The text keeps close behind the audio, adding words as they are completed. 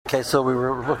Okay, so we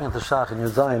were looking at the Shach in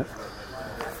Yudayin.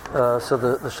 So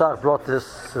the Shach brought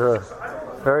this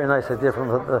very nice idea from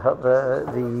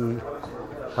the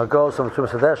Hagos of Chumas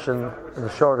Hadeshin in the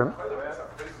Shorim,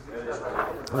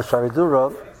 the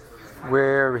Sharidura,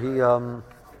 where he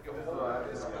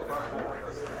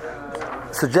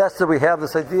suggested we have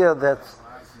this idea that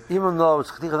even though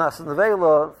it's Chaticha Nas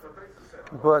Nevela,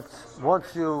 but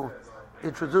once you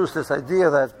introduce this idea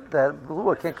that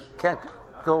Belua can't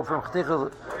go from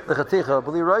Chaticha to Chaticha,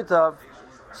 Beli Roitav,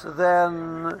 so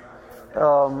then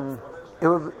it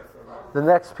would, the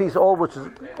next piece, all which is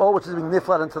being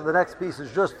niflat into the next piece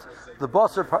is just the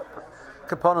Basar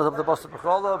component of the Basar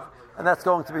B'cholav, and that's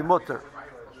going to be mutter.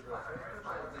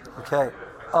 Okay.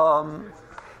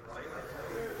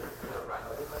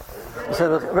 He said,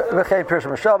 "V'chein Pirush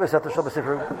Mashabes at the Shabbos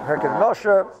Sefer Herked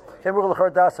Moshe, Kem Rul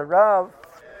Lachar Das Rav,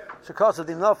 Shekasa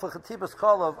Dinaf L'Chatibas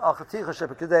Cholav Al Chaticha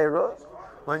Shep Kedeira,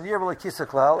 When Yir V'Lekisa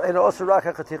Klal, and also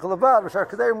Raka Chaticha Levad, V'Shar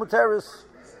Kedeira Muteris."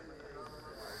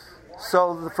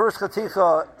 So the first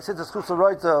Chaticha, since it's Chutz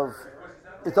L'Roitav,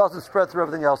 it doesn't spread through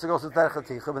everything else. It goes into that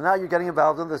Chaticha, but now you're getting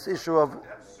involved in this issue of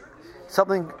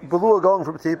something Belua going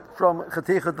from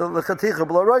Chaticha to the Chaticha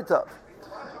Below Roitav.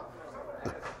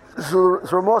 So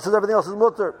Ramah says everything else is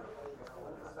mutter.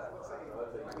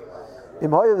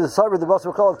 Im hoyev the cyber the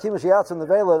basar call of kimash yatz in the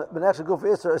vela benachal guf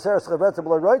iser aseres chavetz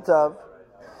below roitav.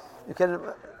 You can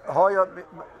hoyev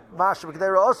mash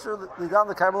b'kedera aser lidan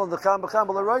the karmel and the cham b'cham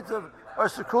below roitav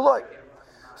aser kuloi.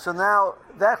 So now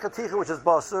that chaticha which is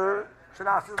basar should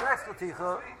answer the next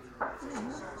chaticha.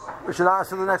 We should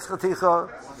answer the next chaticha.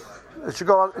 It should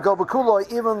go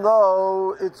b'kuloi even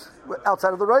though it's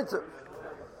outside of the roitav.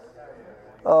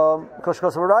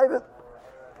 Because arrive it.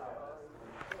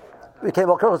 We came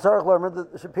al learned the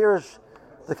Shapirish,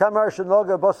 the Kamar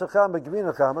Shinoga Basacham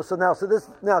Begvinacham. So this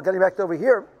getting back to over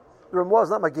here, the Ramah is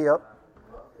not Magia.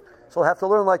 So we'll have to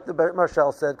learn like the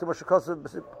Marshal said,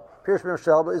 Pirish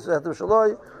Marshal, but is at the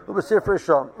Shaloi, Ubasir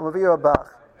Frisham, Mavia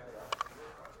Bach.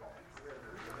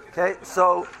 Okay,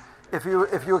 so if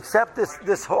you accept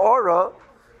this Ha'ara,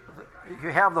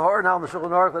 you have the Ha'ara now in the Shulchan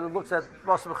Aruch that it looks at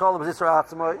Basar B'cholam as Isra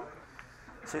Atzmai.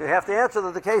 So you have to answer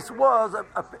that the case was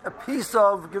a piece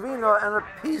of Gavina and a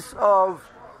piece of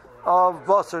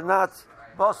Basar, not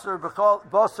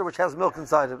Basar which has milk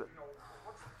inside of it.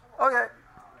 Okay.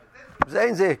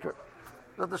 Zayn Zeker.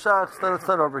 Let the Shach let's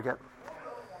start over again.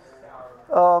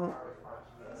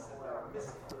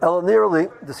 Nearly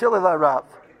the Sirle La Rav.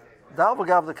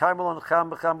 Dalvagav the Karmel and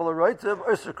Cham B'chambel Roitiv,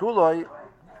 Ursa Kuloi,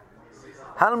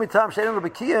 Hanamitam Shein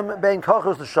Bekiim, Bein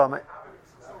Kochos the Shameh.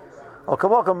 So it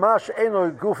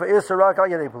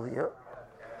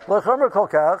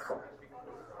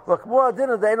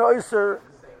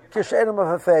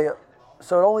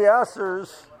only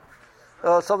answers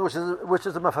something which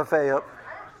is a mafafeya,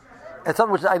 and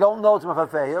something which I don't know it's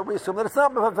mafafeya. We assume that it's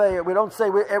not mafafeya. We don't say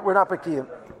we're not bekiyim.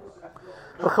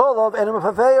 B'cholav and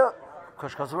mafafeya,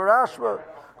 koshkas v'rashva,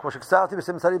 koshkasati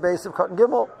b'sim tzadi beisim cotton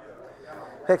gimel,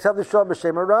 heksav l'sham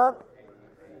b'shem aran.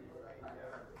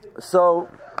 So.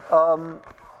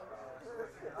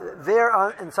 There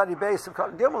in Sadi Base of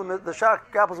Cotton Gimel, the Shach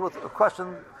grapples with a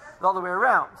question the other way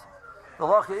around. The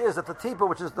lacha is that the tipa,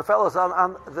 which is the fellows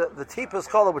on the tipa's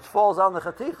color, which falls on the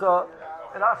chaticha,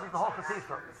 it answers the whole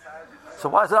chaticha. So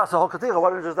why does it answer the whole chaticha? Why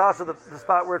don't you just answer the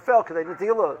spot where it fell? Because they didn't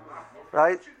deal with it,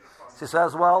 right? She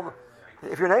says, well,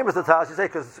 if your name is the Taz, you say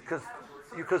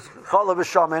because chalav is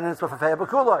shaman and it's mafafeya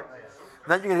b'kuloi.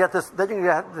 Then you're going to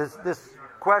get this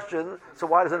question, so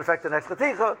why does it affect the next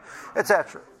chaticha,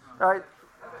 etc. Right?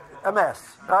 A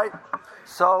mess, right?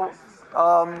 So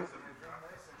the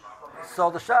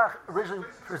Shach originally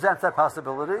presents that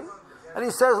possibility, and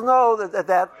he says no,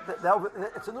 that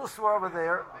it's a new swar over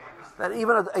there, that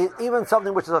even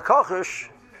something which is a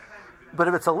kochish, but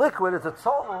if it's a liquid, it's a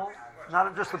tzol,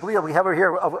 not just the bliya we have over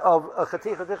here of a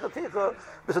chaticha to chaticha,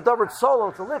 it's a double tzol,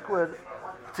 it's a liquid,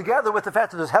 together with the fact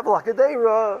that there's hevel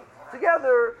hakadeira,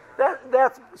 together,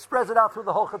 that spreads it out through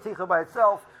the whole chaticha by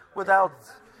itself without,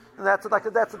 and that's a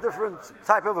different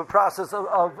type of a process of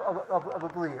a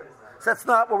bliya. So that's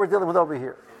not what we're dealing with over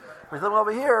here. We're dealing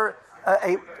over here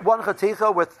one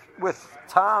chaticha with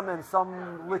tam and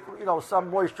some liquid, some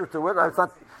moisture to it.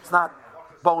 It's not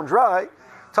bone dry,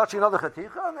 touching another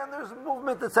chaticha, and then there's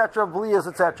movement, etc., bliyas,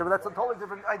 etc. But that's a totally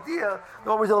different idea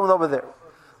than what we're dealing with over there.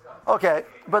 Okay,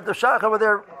 but the Shach over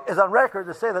there is on record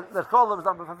to say that Cholav is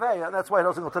not Mefafeya, and that's why it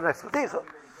doesn't go to the next Chaticha.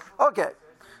 Okay,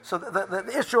 so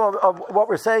the issue of what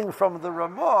we're saying from the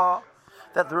Ramah,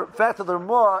 that the fact that the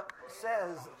Ramah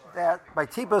says that by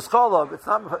Tipas Cholav, it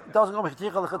doesn't go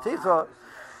Chaticha to Chaticha,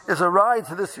 is a ride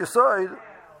to this Yesoid.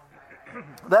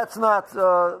 That's not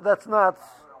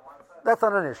That's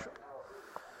not an issue.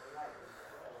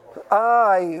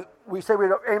 We say we're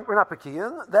not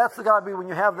pekiyin. That's the gotta be when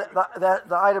you have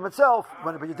the item itself.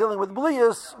 When you're dealing with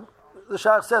blias, the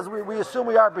shach says we assume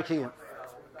we are pekiyin.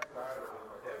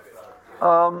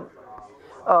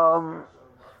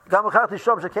 Gamachati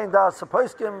shom shekein das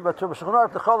sapoiskim, but to b'shchunar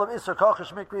t'chol of iser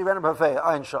kochish mikri venim hafei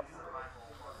ein shom.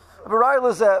 But Ryle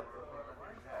is that.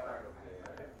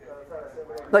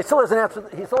 No, he still hasn't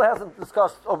answered. He still hasn't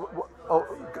discussed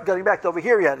getting back to over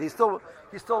here yet. He's still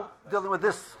dealing with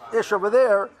this issue over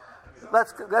there.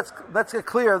 Let's get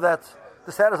clear that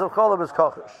the status of cholam is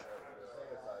kochish.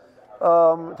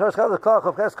 Teres chad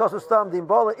kochav ches kosus stam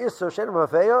dimbola iser shenim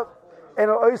hafeya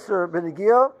eno oiser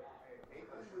benigia.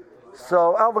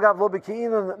 So alvagav lo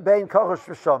bekiin and bein kochish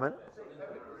v'shomin.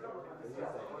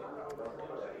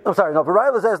 I'm sorry. No, but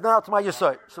Rila says now to my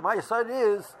yesod. So my yesod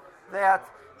is that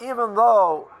even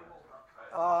though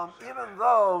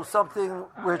something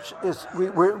which is we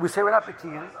say we're not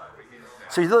bekiin,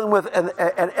 so you're dealing with an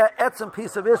etzem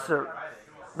piece of isser,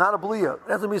 not a bliya.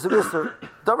 Etzem piece of isser.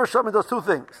 Davar shomin does two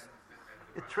things.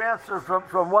 It transfers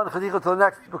from one chaticha to the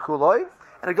next bekuloi,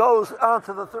 and it goes on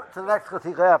to the next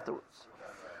chaticha afterwards.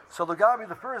 So the gabi,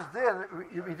 the first din,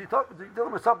 you're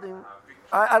dealing with something.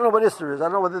 I don't know what isser is. I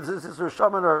don't know whether this is isser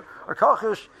shaman or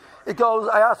kochish. It goes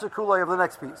ayaser kuloi of the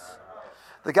next piece.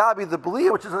 The gabi, the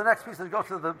bliya, which is the next piece, and it goes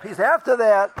to the piece after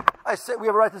that. I say we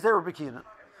have a right to say we're bekinim.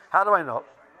 How do I know?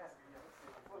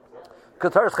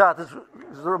 Katar Schat, as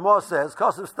the Ramah says,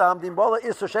 Kosev Stam Dimbola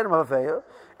Isser Shenim Hafeya,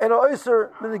 and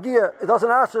Oiser Minagia. It doesn't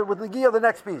answer with the Gia of the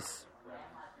next piece.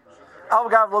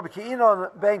 Avgav Lo Bekiin on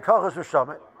Bein Kochos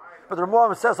V'Shamit. But the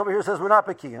Ramah says over here says we're not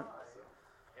Bekiin.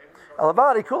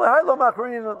 Alavadi Kula Hai Lo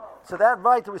Makrin. So that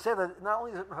right that we say that not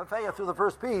only is it Hafeya through the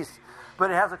first piece, but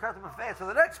it has a Kartam Hafeya. So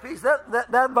the next piece, that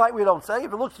right we don't say.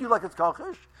 If it looks to you like it's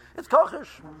Kochish, it's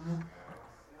Kochish.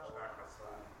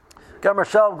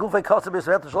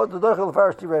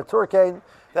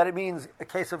 That it means a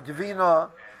case of Gevina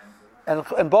and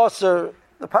Basar.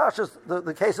 The Pashas,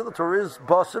 the case of the Torah is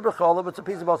Basar B'cholav. It's a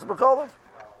piece of Basar B'cholav.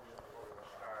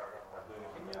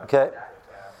 Okay.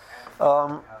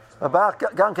 About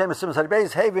Gan came a Simas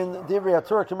Haribeis Haven Divri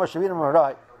Atur Kimoshavina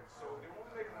Marai.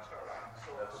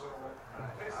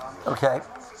 Okay.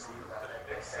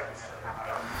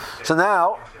 So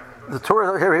now the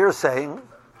Torah here is saying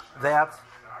that.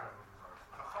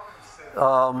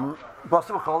 Basar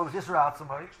B'cholav is Yisra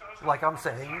Atzamai, like I'm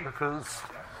saying, because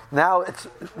now it's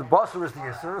the Basar is the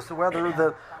Yisra, so whether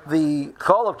the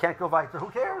Cholav can't go weiter, who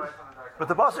cares? But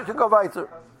the Basar can go weiter.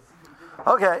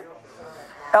 Okay.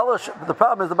 The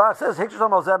problem is the Bach says Hikshus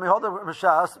Amal Zeh Miholder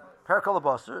Mishas Perkol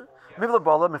Basar Mivle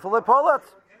Bola Mifle Polat.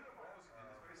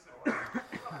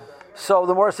 So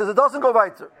the Morah says it doesn't go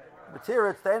weiter. But here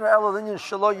it's the Einer Ela Linyan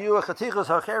Shalo Yu Chatichus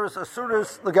Hacheres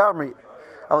Asuris Lagamri.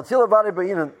 So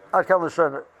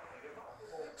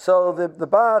the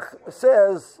Bach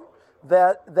says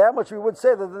that much we would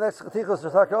say that the next chatichos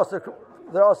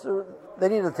they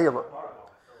need a tila.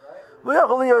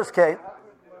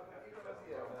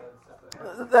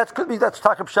 That's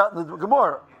takam shot in the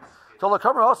Gemara. So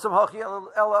lakamer hosam hachi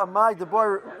el amai the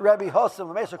boy Rabbi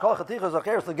hosam the meisha kol chatichos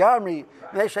acheres the gamri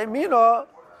neishay mina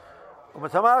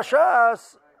umatamar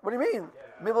shas. What do you mean?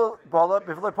 Mivle bola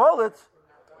mivle polit.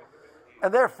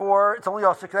 And therefore, it's only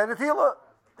Yosef Kedai Netila.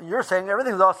 You're saying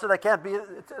everything's Yosef that can't be,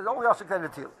 it's only Yosef Kedai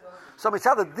Netila. So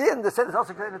Mitzad Din, they said it's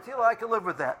Yosef Kedai Netila, I can live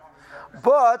with that.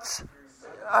 But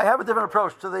I have a different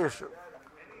approach to the issue.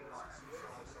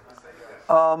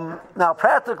 Now,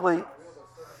 practically,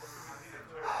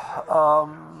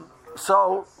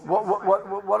 so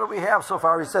what do we have so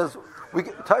far? He says,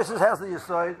 Taisus has the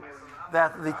Yisrael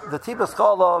that the Tibas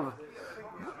call of,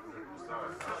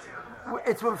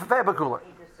 it's with Febekulah.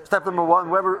 Step number one,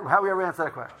 how we ever answer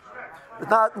that question. It's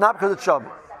not because it's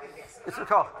Shabbat. It's a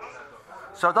koch.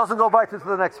 So it doesn't go weiter to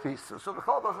the next piece. So the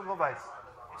chol doesn't go weiter.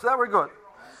 So that we're good.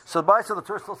 So the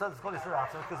Torah still says it's going to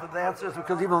answer because the answer is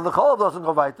because even the chol doesn't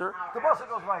go weiter, the basar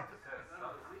goes weiter.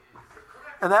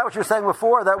 And that what you're saying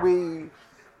before, that we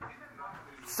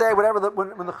say whatever,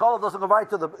 when the chol doesn't go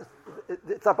weiter,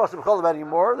 it's not basar b'cholav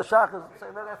anymore, the shach is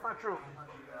saying that's not true.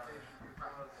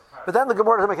 But then the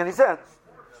Gemara doesn't make any sense.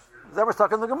 Then we're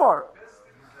stuck in the Gemara.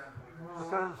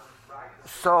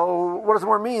 So what does the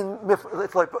word mean?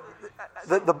 It's like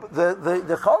the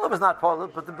cholav is not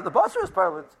pilot, but the basar is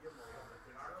pilot.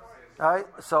 All right.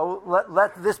 So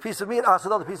let this piece of meat also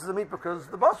other pieces of meat because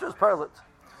the basar is pilot.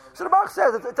 So the Bach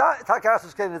says it's takas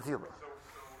is getting the tila.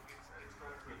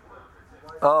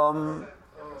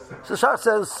 So Shach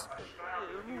says,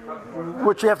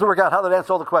 which you have to work out how to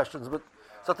answer all the questions. But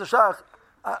so the Shach,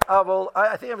 I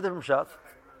think I have a different shot.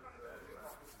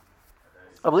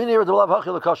 I want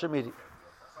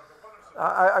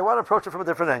to approach it from a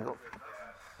different angle.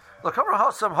 The Gemara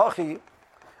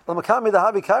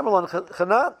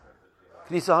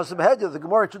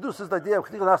introduces the idea of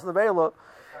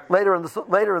later in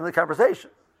the conversation.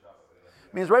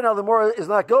 Means right now the Gemara is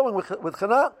not going with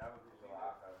Chanan.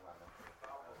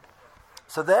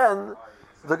 So then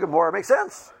the Gemara makes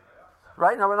sense.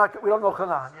 Right now we don't know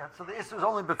Chanan yet. So the issue is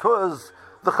only because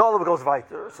the Cholav goes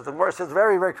weiter. So the Gemara says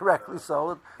very, very correctly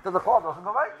so that the Cholav doesn't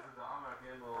go weiter.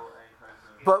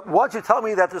 But once you tell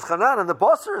me that there's Chanan and the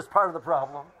Basar is part of the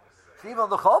problem, so even though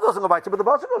the Cholav doesn't go weiter, but the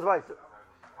Basar goes weiter.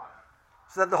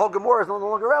 So that the whole Gemara is no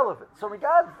longer relevant. So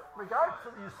regards to the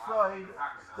Yisrael,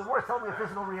 the Gemara is telling me a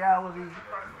physical reality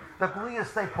that B'lias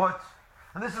stay put,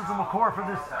 and this is the Makor for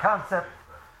this concept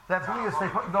that B'lias stay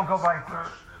put and don't go weiter.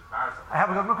 I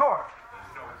have a good Makor.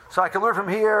 So I can learn from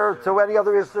here to any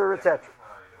other Isser, etc.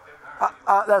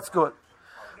 That's good.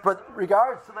 But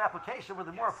regards to the application where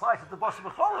the Gemara applies to the Basar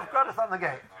B'cholav, God is not in the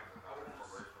game.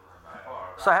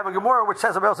 So I have a Gemara which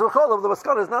says about Basar B'cholav, the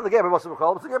Maskana is not in the game by Basar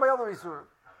B'cholav, it's the game by other Isser.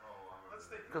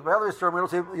 Because by other Isser,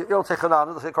 you don't say Chanan,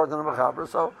 you don't say according to the Mechaber.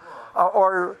 So,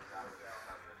 or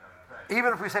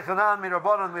even if we say Chanan,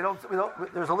 Mirabanan, we don't.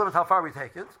 There's a limit how far we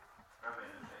take it.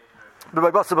 But by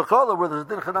Basar B'cholav, where there's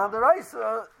Din Chanan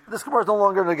Deraisa, this Gemara is no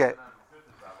longer in the game.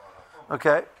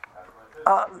 Okay.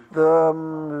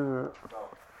 The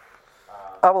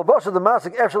Aval Basar the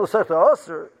Masik Efshel Sechta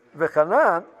Aser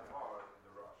v'Chanan.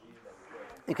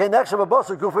 He came next to a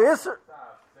Basar Gufa Isser.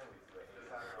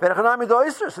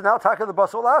 So now talking the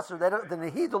Basar Aser. The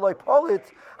Nehi Deloy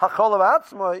Polit Hacholav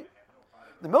Atzmoi.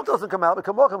 The milk doesn't come out.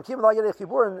 But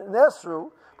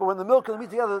when the milk and the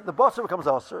meat together, the Basar becomes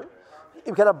Aser. If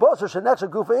you can have Basar Shenecha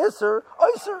Gufa Isser,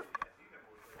 Aser.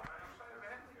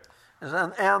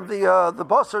 And the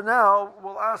Basar now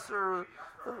will answer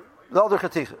the other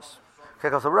Chatichas.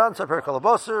 There's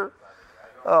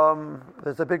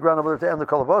a big run over there to end the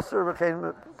Kol Basar.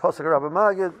 Pasuk Rabbi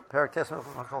Magid, Perak Tesman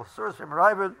Kol Suras,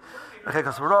 Marayvid,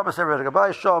 Mechekas Barabas, everybody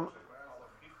Gabai Shom.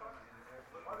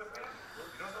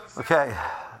 Okay.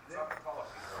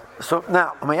 So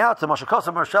now, Mayata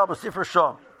Mashakasa Marshal Basifra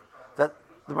Shom. That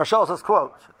the Marshal says,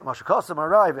 quote, Mashakasa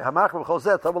Marayvid, Hamachim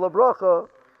Chozet, Tabala Bracha.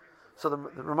 So the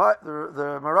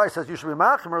Marai says you should be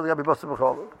Machim or the Gabi Basar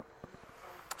B'cholav.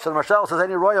 So the Marshal says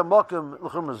any Roya Mokim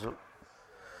L'chumazu.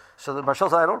 So the Marshal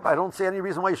says I don't see any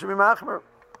reason why you should be Machmer.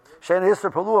 Shein Hisser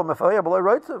Palua Mefayah B'loi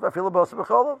Roitzev. I feel the Basar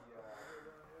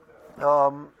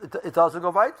B'cholav. It doesn't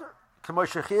go weiter. The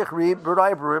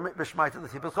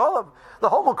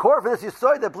whole Makor for this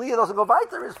Yisod that Blia doesn't go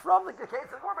weiter is from the case of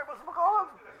the Makor by Basar B'cholav.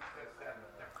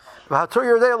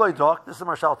 This is the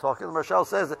Marshal talking. The Marshal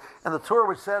says, and the Torah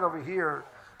which said over here,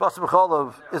 Basar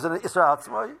B'cholav is an Isra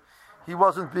Atzmai. He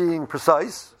wasn't being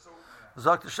precise.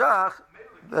 Zak Shach,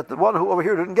 that the one who over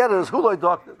here didn't get it is Huloi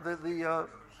Dok,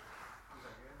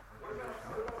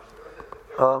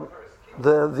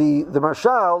 the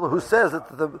Marshal who says that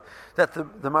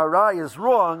the Marai is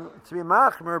wrong to be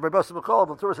Machmer by Basar B'cholav.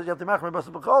 The Torah says you have to be Machmer by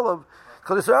Basar B'cholav.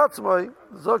 Kol Yisrael Atzmai,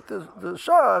 Zak the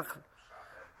Shach.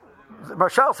 The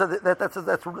Marshal said that's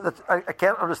I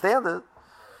can't understand it.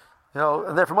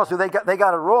 And therefore must be they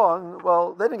got it wrong.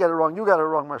 Well, they didn't get it wrong. You got it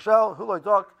wrong, Marshal. Huloi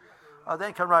Dok.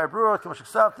 Then can Raya Brewer, Kamashik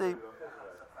Safti.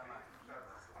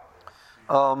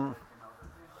 V'yokal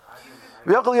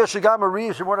Yoshigam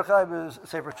Ariv Shemordechai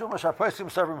Sefer Chuma Shapoisim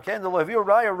Savrim Ken Deloviu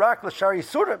Raya Rak L'Shari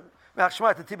Surim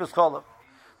Machshmat Tibus Cholam.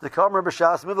 The Kamer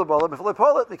B'Shas Middle Bola B'Filei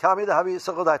Polit the Kami the Havi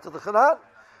Sagodai to the Chanat.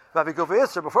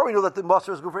 Before we knew that the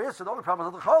Master is Gufer Yisr, the only problem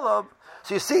is the Cholam.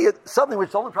 So you see it something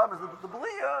which the only problem is the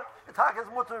Belia. The Tak is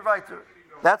Mutter Viter.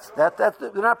 That's they're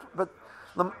not. But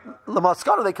the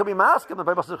Maskana they could be masking, but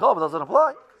by Basar Cholam it doesn't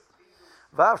apply.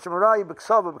 Vav Shemarai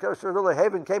B'Ksav B'Ksav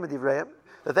Haven came in Divrayim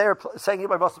that they are saying it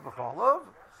by Basar Cholam.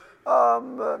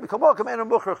 Mikamokam Enu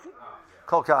Muchrach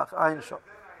Kolkach Ayin Shom.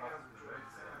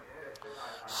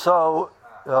 So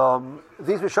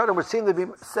these Rishonim would seem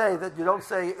to say that you don't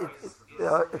say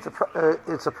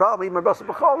it's a problem even by Basar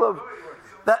B'cholav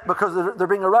that because they're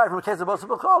being arrived from a case of Basar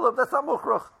B'cholav, that's not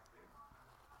Mukhrach.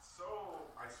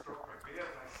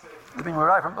 They're being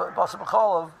arrived from Basar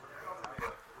B'cholav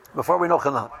before we know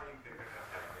Chanan.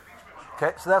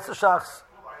 Okay, so that's the Shach's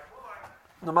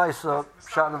the Maisa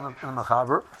Shad in the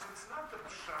Mechaber.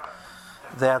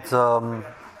 That the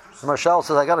Marshal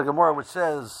says I got a Gemara which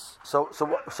says so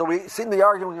we seem to be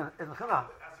arguing in the Chanan.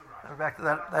 We're back to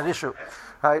that issue,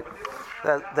 right?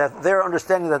 That they're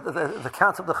understanding that the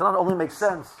concept of the Chanan only makes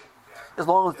sense as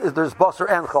long as there's Basar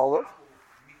and Cholav.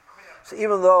 So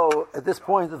even though at this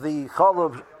point the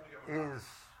Cholav is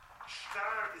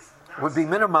would be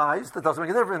minimized. It doesn't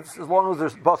make a difference as long as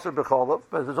there's basar b'cholav.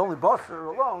 But if there's only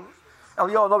basar alone,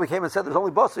 Eliyahu Novi came and said there's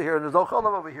only basar here and there's no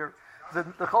cholav over here. The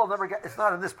cholav never gets. It's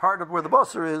not in this part of where the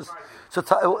basar is, so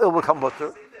it'll become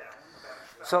butter.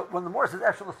 So when the Mor says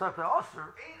Eshel l'sarta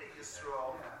aser,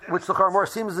 which the Chor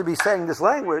seems to be saying this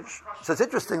language, so it's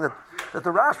interesting that the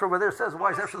Rashba over there says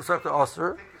why is Eshel l'sarta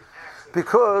aser,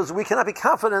 because we cannot be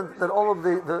confident that all of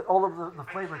the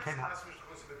flavor came out.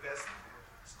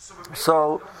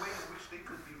 So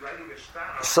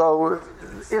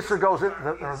Isser goes in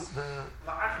the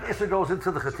Isser goes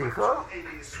into the chaticha,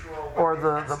 or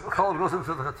the cholav goes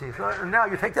into the chaticha, and now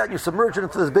you take that and you submerge it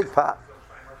into this big pot.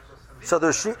 So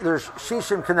there's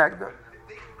shishim connected.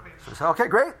 So you say, okay,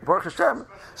 great, Baruch Hashem.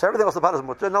 So everything else the pot is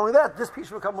mutter. And not only that, this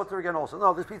piece will become mutter again also.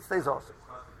 No, this piece stays also.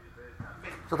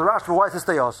 So the Rashba, why does it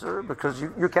stay also? Because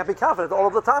you can't be confident all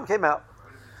of the time came out.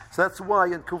 So that's why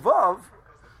in Kuvav,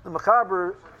 the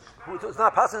Mechaber, who is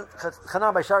not passing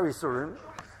Chanan by Shari Surim,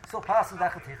 still passing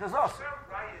that Chaticha is also.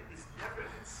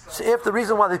 So if the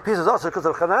reason why the piece is also because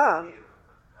of Chanan,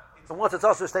 and once it's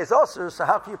also stays also, so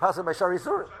how can you pass it by Shari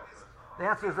Surim? The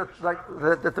answer is that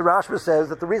the Rashba says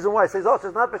that the reason why it stays also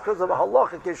is not because of a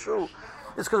halachic issue,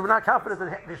 it's because we're not confident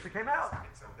that the issue came out.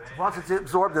 Once it's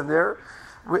absorbed in there,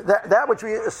 that which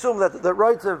we assume that the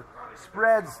rights of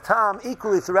spreads tam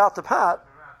equally throughout the pot,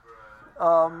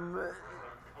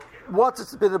 once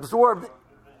it's been absorbed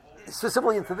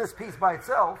specifically into this piece by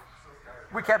itself,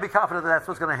 we can't be confident that that's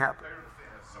what's going to happen.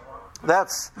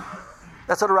 That's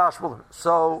what the Rashba learns.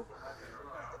 So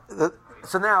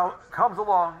now comes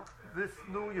along this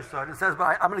new Yesod and says,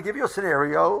 but I'm going to give you a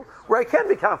scenario where I can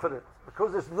be confident,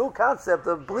 because this new concept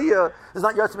of Blia is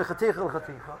not Yotz Mechaticha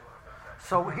L'Chaticha.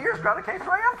 So here's got a case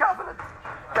where I am confident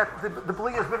that the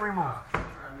Blia has been removed.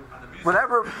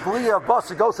 Whenever Blia of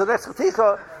Basar goes to the next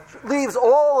Chaticha, leaves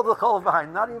all of the Cholav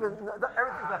behind, everything's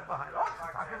left behind. Oh,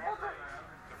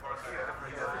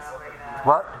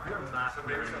 what?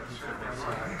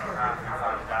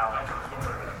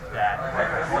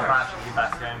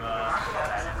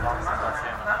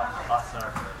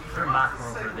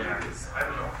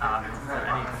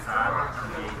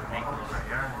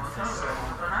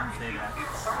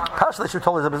 Gosh, they should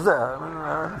totally have there.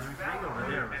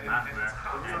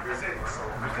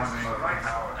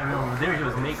 Over there he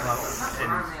was makeup,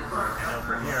 and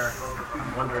over here,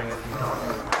 I'm wondering if you know.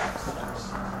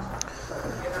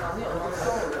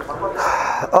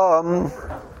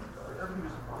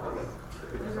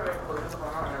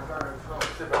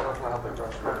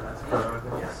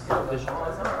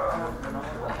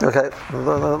 Okay,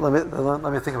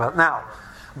 let me think about it now.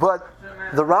 But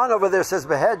the Ran over there says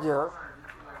Behedya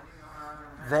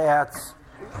that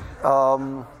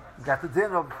the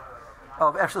din of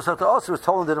Eshel L'sarta also is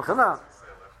told in the din of Chanan.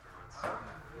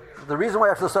 The reason why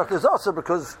Eshel L'sarta is also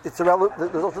because it's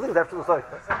irrelevant. There's also things Eshel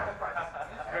L'sarta.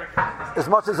 As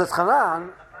much as it's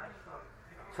Chanan,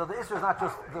 so the issue is not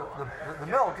just the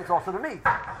milk; it's also the meat.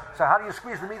 So how do you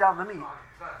squeeze the meat out of the meat?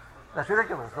 That's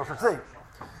ridiculous. No such thing.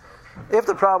 If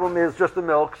the problem is just the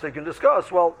milk, so you can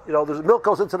discuss, well, there's milk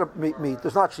goes into the meat,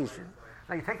 there's not shishim.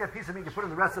 Now you take that piece of meat, you put it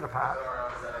in the rest of the pot,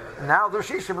 and now there's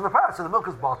shishim in the pot, so the milk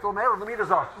is bottled, and the meat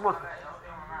is off.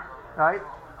 Right?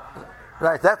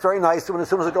 Right, that's very nice, when as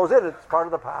soon as it goes in, it's part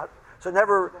of the pot, so it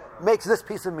never makes this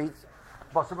piece of meat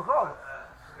basar b'cholav.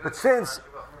 But since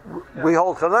we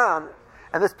hold Chanan,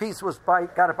 and this piece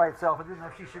got it by itself, it didn't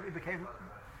have shishim, it became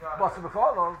basar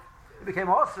b'cholav, it became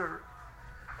aser.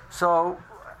 So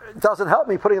it doesn't help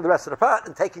me putting in the rest of the pot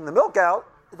and taking the milk out.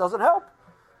 It doesn't help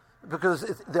because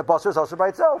the basar is also by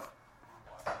itself.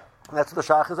 And that's what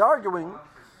the Shach is arguing,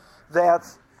 that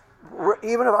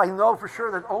even if I know for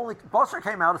sure that only basar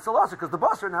came out, it's still also because the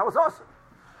basar now is also.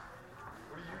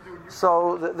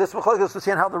 So this machlokes is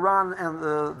seeing how the Ran and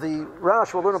the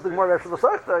Rash will learn a bit more about Eshel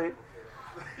L'sarta.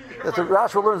 That the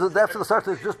Rash will learn that Eshel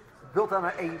L'sarta is just built on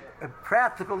a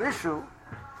practical issue.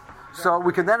 So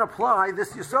we can then apply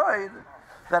this Yesod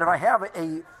that if I have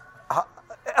a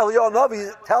Eliyahu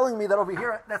Navi telling me that over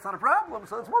here that's not a problem,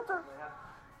 so it's mutter.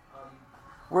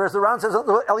 Whereas the Ran says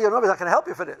Eliyahu Navi is not going to help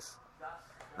you for this.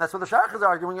 That's what the Shach is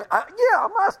arguing.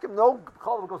 I'm asking. No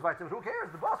Cholav goes back to him. Who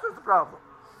cares? The basar is the problem.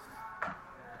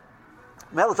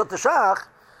 Melos up to Shach,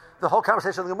 the whole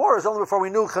conversation of the Gemara is only before we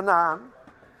knew Chanan.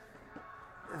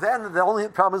 Then the only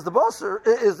problem is the basar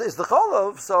is the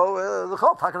Cholav. So the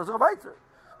Cholav Takan is going to bite her.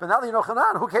 But now that you know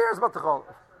Chanan, who cares about the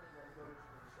Cholav?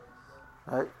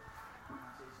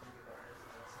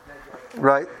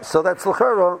 Right. So that's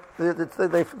l'chara.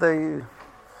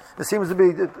 There seems to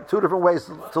be two different ways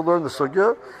to learn the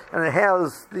sugya, and it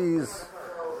has these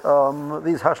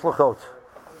hashlochot.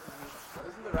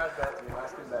 Isn't the Rashba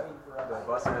asking that the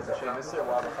Asr as a Shem Isser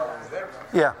while the fellow is there.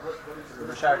 Yeah. So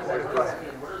the Shah Kedega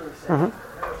is Asr.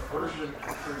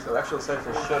 So actual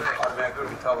Sefer should automatically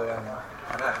be Tali on that.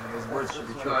 I mean, his words should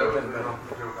be true,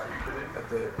 but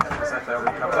the actual Sefer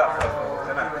already comes out from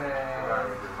Tanakh.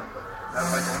 That's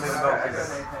why only the milk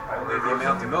is, only the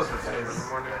amount of milk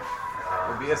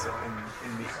will be Isser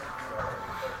in meat.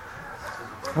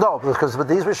 No, because with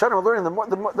these Rishonim are learning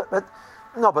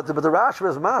but the Rashba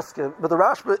is masking, but the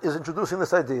Rashba is introducing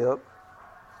this idea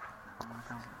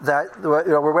that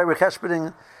where we're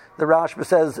cheshbeting, the Rashba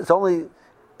says it's only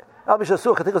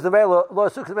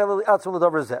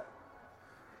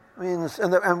means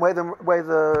and way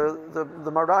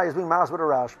the Marai is being masked with a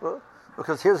Rashba,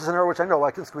 because here's a scenario which I know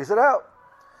I can squeeze it out.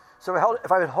 So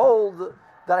if I would hold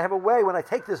that I have a way when I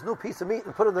take this new piece of meat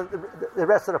and put it in the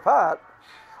rest of the pot,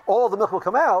 all the milk will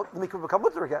come out, the meat will become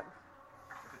mutter again.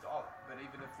 If it's all, but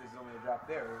even if there's only a drop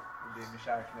there, it would be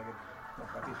Mishar Kneged.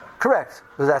 Correct,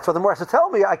 because that's what the Morris tell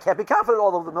me. I can't be confident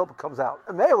all of the milk comes out.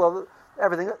 And Mela,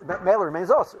 everything Mela remains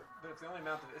also. But if the only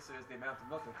amount of Issa is the amount of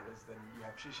milk that there is, then you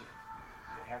have Shishim.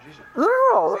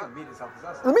 No. The meat is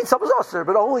Alpazasa. The meat is Alpazasa,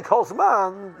 but only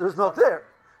Kolsman, there's milk there.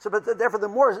 So, but therefore, the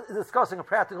more is discussing a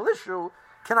practical issue,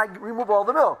 can I remove all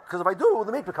the milk? Because if I do,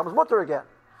 the meat becomes mutter again.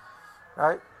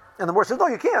 Right? And the more says, no,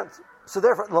 you can't. So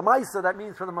therefore, Lamaisa, that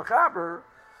means for the Machaber,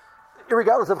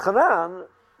 irregardless of Chanan,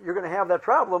 you're going to have that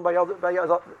problem by other.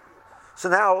 So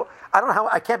now, I don't know how,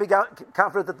 I can't be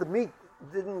confident that the meat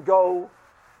didn't go,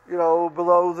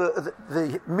 below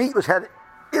the meat which had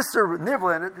Isser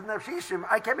Nivla in it, didn't have Shishim.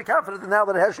 I can't be confident that now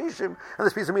that it has Shishim, and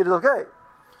this piece of meat is okay.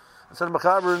 And so the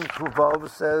Machaber in Kuvav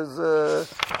says, the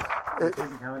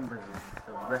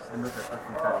rest of the milk that's left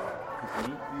inside the piece of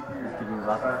meat is giving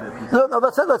No,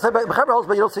 that's it. Mechaber holds,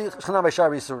 but you don't see Chanam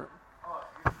Shari Surim.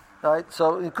 Right?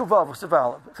 So in Kuvav, it's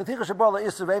valid. Chaticha Shabala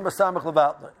Isser Ve'im Basamach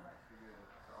Levatli.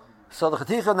 So the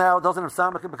Chaticha now doesn't have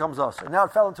Samach, it becomes us. And now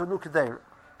it fell into a new Kedeir.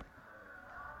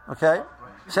 Okay?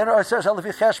 So I don't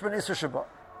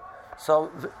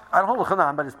hold a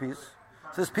Chanan by this piece.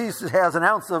 So this piece has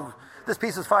this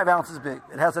piece is 5 ounces big.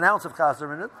 It has an ounce of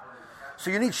chaser in it. So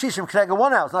you need Shishim Knega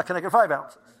 1 ounce, not Knega 5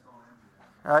 ounces.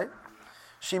 Right?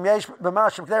 Shim yesh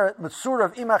b'mashim k'deret mitzura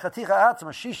of ima chaticha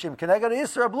atzma shishim k'neged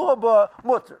yisra blua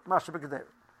b'mutter mashim b'k'deret.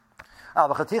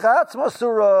 But chaticha atzma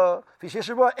sura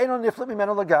v'shishim b'o eno niflit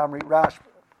mimeno lagamri Rashba.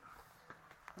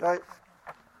 Right.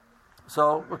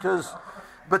 So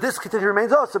but this chaticha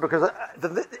remains also because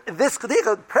this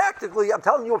chaticha practically I'm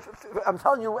telling you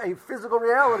a physical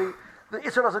reality. The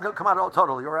isra doesn't come out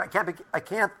totally, or I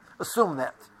can't assume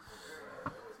that.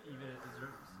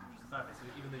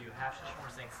 Even though you have shishim, we're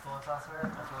saying still it's asr.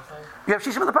 That's what we're saying. You have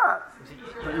shishim in the pot.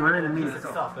 But you run in the meat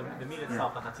itself. The meat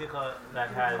itself, the chaticha that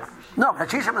has. No,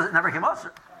 shishim never came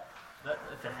asr.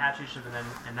 If it had shishim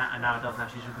and now it doesn't have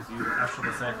shishim because you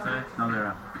actually say today. No, they're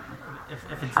not.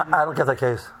 I don't get that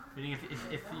case. Meaning,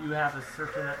 if you have a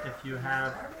certain, if you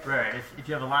have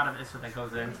a lot of isra that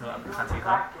goes into a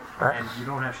chaticha, and you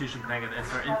don't have shishim connected to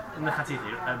isra in the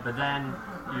chaticha, but then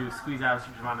you squeeze out a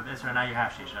certain amount of isra, and now you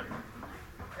have shishim.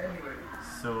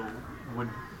 So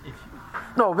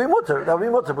that would be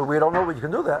mutter, but we don't know what you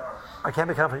can do that. I can't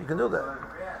be confident you can do that.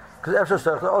 Because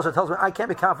Efshar also tells me I can't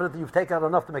be confident that you've taken out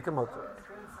enough to make a mutter.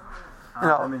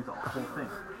 I mean the whole thing.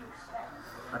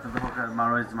 I think the whole kind of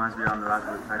Maroiz reminds me on the fact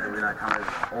that we're not counting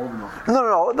all the milk.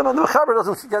 No. The Mechaber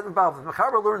doesn't get involved. The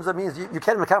Mechaber learns that means you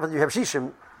can't be confident you have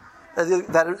shishim,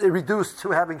 that it reduced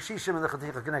to having shishim in the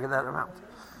chaticha connected that amount.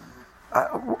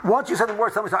 Once you said the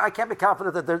word, somebody said, I can't be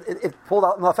confident that it pulled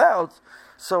out enough out,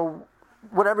 so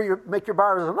whatever you make your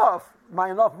bar is enough, my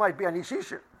enough might be I need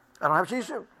shishim. I don't have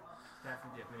shishim. That's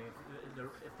the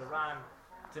if the Ran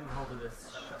didn't hold to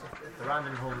this, if the Ran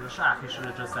didn't hold to the shach, he should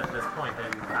have just said at this point,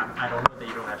 then I don't know that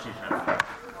you don't have shishim.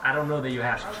 I don't know that you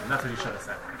have shishim. That's what he should have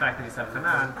said. The fact that he said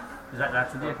Chanan,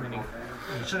 that's the diak, meaning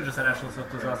he should have just said Eshel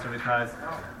Sotos also because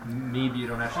maybe you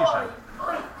don't have shishim.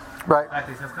 Right. The fact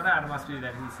that he says Chanan, it must be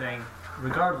that he's saying,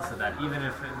 regardless of that, even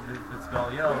if it's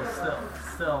Belial,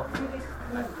 still.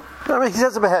 I mean, he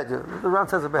says a behedger. The Ran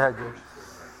says a behedger.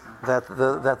 That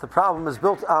the problem is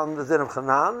built on the din of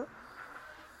Chanan.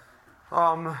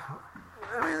 I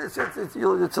mean,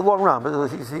 it's a long run, but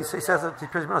he says that he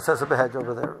pretty much says a behedger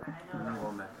over there.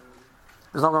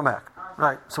 There's no going back.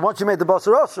 Right. So once you made the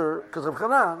basar osir because of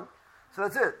Chanan, so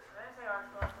that's it.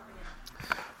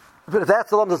 But if that's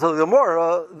the lumdas of the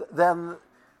Gemara, then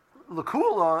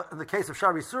Lakula, in the case of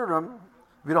Shari Surim,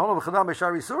 if you don't hold Chanan by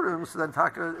Shari Surim, so then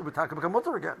it would Taka become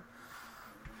mutter again.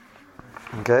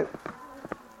 Okay.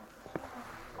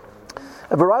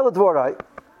 A Barayla Dvorai,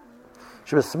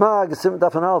 Shemesmag, Sim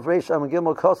Dafanal, Reish, Am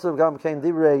Gimel Kosev, Gam Kain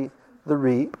Divrei, the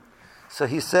Ri. So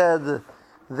he said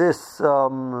this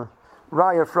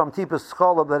raya from Tipas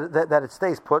Cholab that it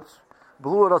stays put.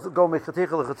 Blue doesn't go mechaticha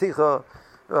lechaticha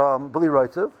bli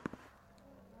roitiv.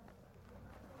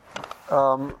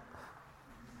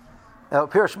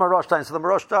 Pirish Marashtain. So the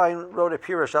Marashtain wrote a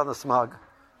Pirish on the Smag.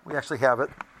 We actually have it.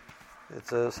 It's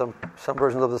some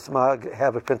versions of the Smag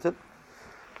have it printed.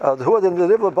 The Huad in the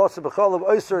Ribla Bossa B'chol of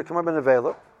Oyser Kamar Ben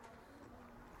Avela.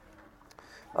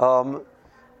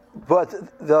 But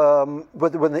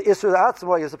when the Isra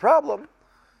Atzmai is a problem,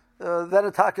 then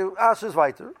Ataku Asher is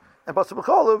weiter, and Bossa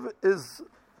B'chol is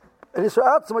an Isra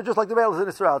Atzmai just like the Avela is an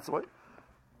Isra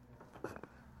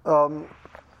Atzmai.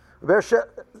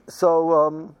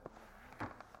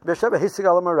 Beersheba Hisig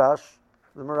Ala Marash,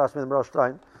 the Marash means the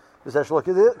Marashtain.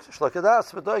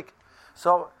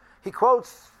 So he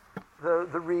quotes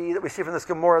the Re that we see from this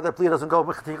Gemara that Bli doesn't go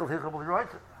right.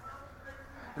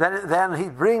 Then he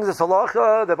brings this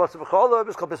halacha that Bossa B'cholav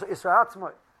is called Isra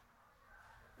Atzmai.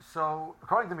 So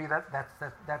according to me, that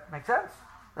makes sense.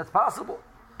 That's possible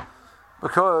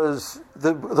because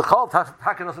the Chol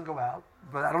Taka doesn't go out,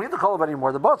 but I don't need the Cholav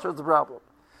anymore. The Bossa is the problem.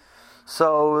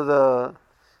 So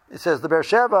it says the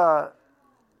Beersheba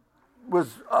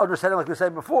was understanding, like we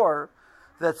said before,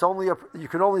 that's only you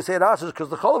can only say it ashes because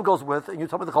the cholav goes with, and you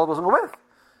told me the cholav doesn't go with.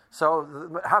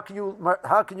 So how can you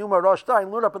Marash Stein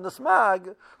learn up in the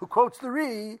Smag who quotes the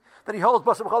Re that he holds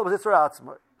Bossa B'cholav with Isra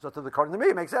Atzmai? So according to me,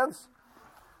 it makes sense.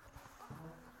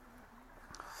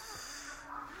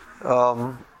 When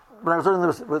I was learning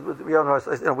this, we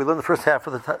learned the first half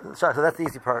of the shach, so that's the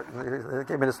easy part. It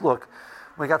gave me this look.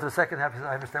 When we got to the second half,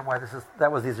 I understand why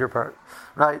that was the easier part,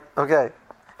 right? Okay,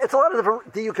 it's a lot of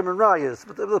different diyukim and rayas,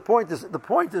 but the point is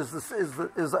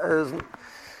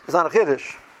on a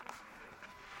chiddush.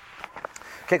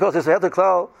 Okay, because there's a heter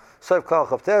klal, soif klal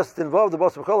chavtes involved the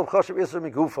Bossa B'cholav chashiv isra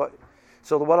migufay.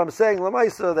 So what I'm saying,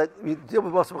 lamaisa, that we deal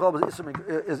with Bossa B'cholav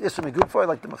is isra migufay,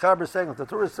 like the Mechaber is saying, like the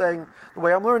Torah is saying. The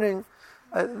way I'm learning,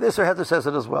 this heter says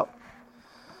it as well.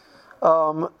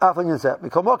 Afan Yinzet.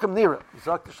 Mikol Mokum Nira.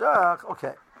 Zak Tashach.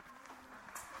 Okay.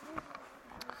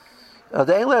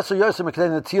 The Ein Leser Yosef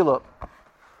Mekdein Netila.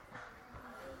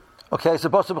 Okay, so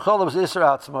Bossa B'cholav is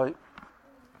Isra Atzmai.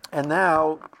 And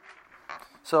now,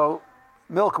 so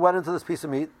milk went into this piece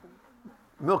of meat.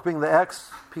 Milk being the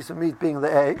X, piece of meat being the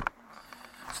A.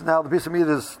 So now the piece of meat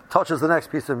touches the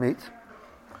next piece of meat.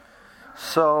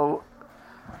 So,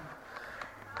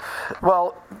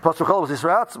 well, Bossa B'cholav is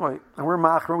Isra Atzmai, and we're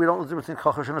Machmer, we don't know the difference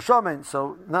between Chochosh and Hashamein.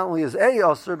 So not only is A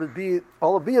Asr, but B,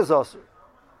 all of B is Asr.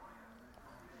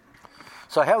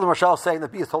 So I have the Marshal saying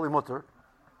that B is totally mutter.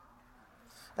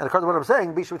 And according to what I'm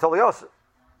saying, B should be totally Asr.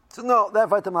 So no, that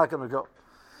fight I'm not going to go.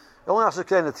 The only Asr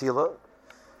Klein Atila.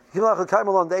 Himlach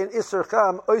Kaimalon Dein Isser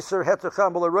Cham, Oyser Heter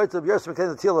Cham, Bala Roitab, Yosef Klein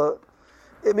Atila.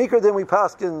 Mikra then we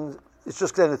paskin, it's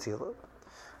just Klein Atila.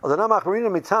 Although Namach Marina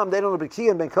Mitam, they don't be key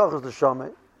and Ben Kochos the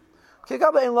Shamein.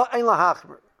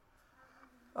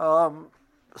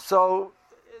 So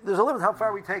there's a limit how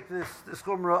far we take this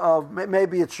chumrah of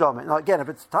maybe it's shamein. Now again, if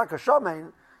it's taka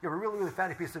shamein, you have a really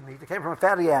fatty piece of meat. It came from a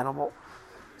fatty animal,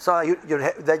 so you'd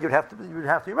have to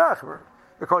be machmer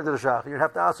according to the shach. You'd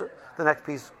have to ask the next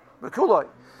piece kuloi.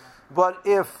 But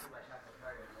if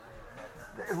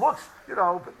it looks,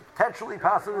 potentially,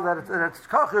 possibly that it's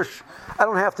kachish, I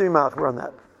don't have to be machmer on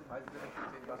that.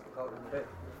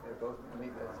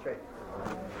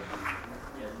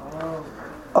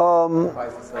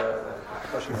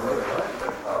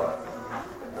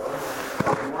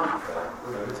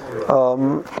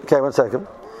 Okay, 1 second.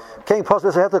 King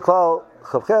Posmes had to call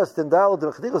Chavches in Dalad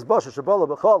the Chadigas Basha Shabala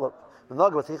B'Cholab the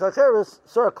Nagavat Hichacheres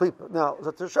Sir Klipa. Now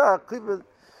the Tishah Klipa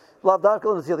Lav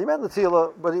Darkal and the Tila. He meant the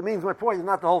Tila, but he means my point,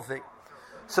 not the whole thing.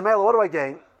 So Mela, what do I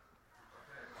gain?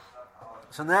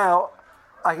 So now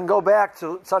I can go back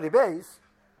to Tzadi Beis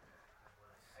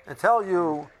and tell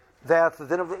you that the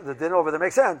din over there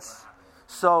makes sense.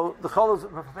 So the chol is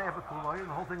and the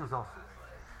whole thing is also.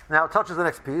 Now it touches the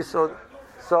next piece, so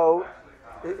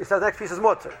it says the next piece is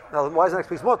mutter. Now why is the next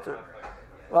piece mutter?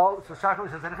 Well, so Shachar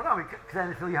says then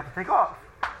you have to take off.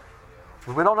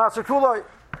 We don't answer kuloi.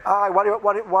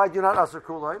 Why do you not answer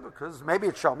kuloi? Because maybe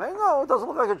it's shammai. No, it doesn't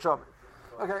look like it's shammai.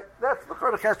 Okay, that's the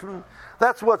kind of question.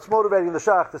 That's what's motivating the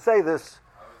Shach to say this,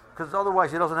 because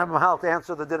otherwise he doesn't have a mahal to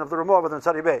answer the din of the Ramah than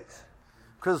Tzadi Beis.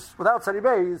 Because without Tzadi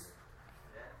Beis,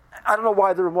 I don't know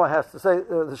why the Ramah has to say,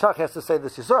 the Shach has to say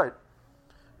this Yisrael.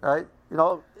 Right?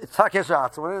 It's Takesh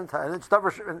Atzmo, and it's never,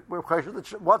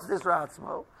 what's Isra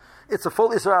Atzmo? It's a full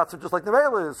Isra Atzmo, just like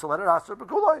Nevela is, so let it Asr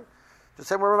B'Kuloi. Just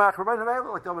say we're Ramach Rabbi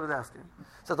Nevela, like David is asking.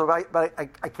 So, but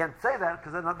I can't say that,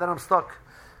 because then I'm stuck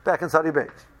back in Tzadi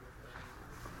Beis.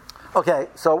 Okay,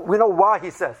 so we know why he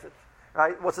says it.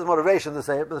 right? What's his motivation to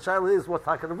say it? But the shaila is what's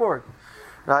taken aboard,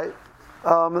 right?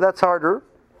 That's harder.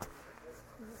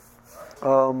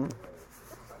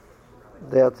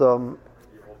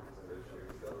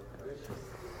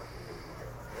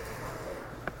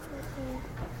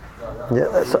 Yeah,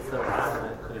 that's.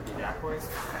 Could it be that point?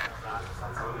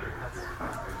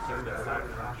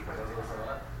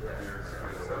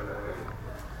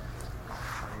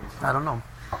 I don't know.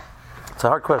 It's a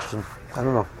hard question. I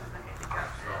don't know.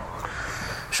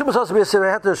 Shumas also be a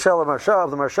sivay had to shell of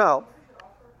the marshal.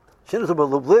 Shinus of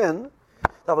Lublin.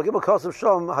 That will give a cause of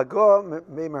shom hagor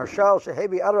me marshal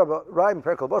shehebi arab raim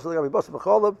perkol boss the gabi boss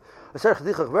bcholab a ser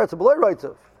khadikh gvert beloy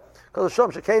roitov. Cause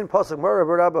shom shekain pasuk mer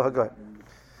rabba hagor.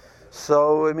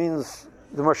 So it means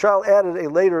the marshal added a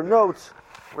later note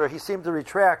where he seemed to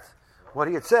retract what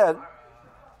he had said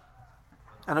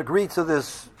and agree to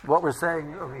this, what we're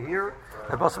saying over here,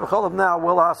 that Bas B'Cholam now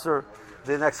will answer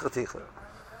the next Chaticha.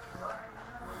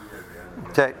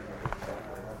 Okay.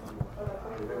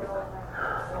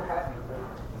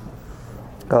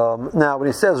 Now, when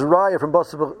he says Raya from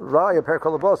Raya per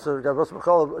Kol B'Cholam, Bas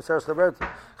B'Cholam, Seres Chaverta,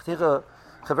 Chaticha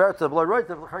Chaverta, B'Loi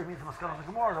Roita, B'Chari means the Maskana of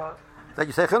the Gemara, that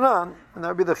you say Chanan, and that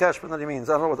would be the Cheshbon that he means.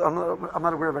 I'm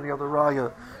not aware of any other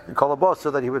Raya in Kol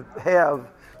B'Cholam that he would have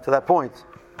to that point.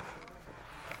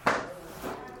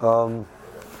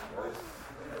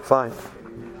 Fine.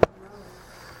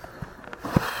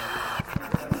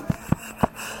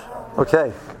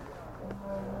 Okay.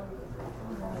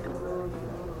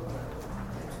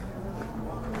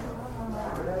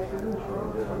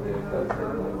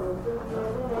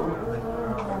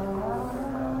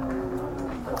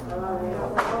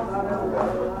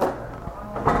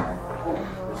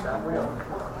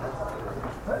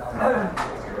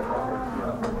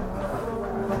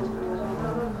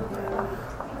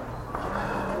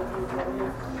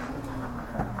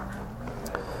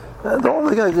 The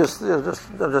only thing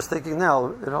I'm just thinking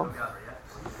now,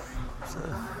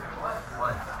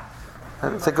 I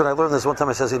think when I learned this one time,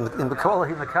 it says in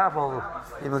B'Kol in the Kabul,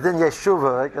 in the Din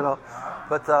Yeshuva,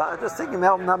 But I'm just thinking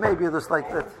now maybe there's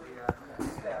like that.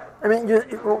 I mean,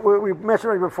 we mentioned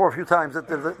already before a few times that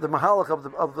the mahalach of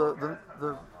the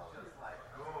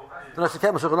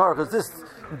Nashikam Shulchan Aruch is this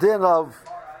din of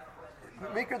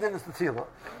Mikra din is the Tila.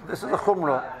 This is the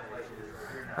Chumrah,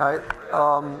 right?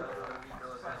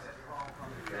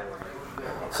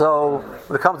 So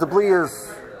when it comes to Bliyas,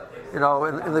 in the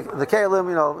Kalim,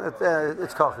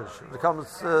 it's Kachish. When it comes,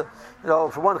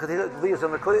 for one Bliyas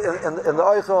in the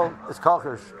Eichel, it's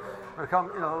Kachish. When it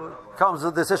comes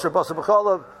to this issue of Basa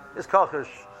B'Cholav, it's Kachish.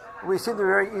 We seem to be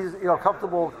very easy,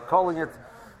 comfortable calling it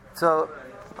to.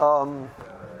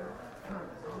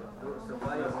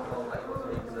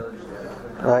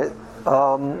 Right.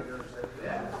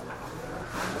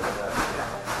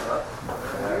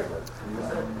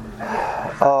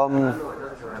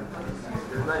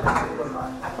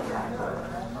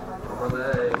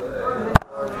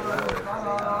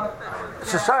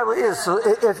 Shaila is, so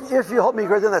if you hold me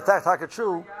greater than that taka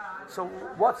true, so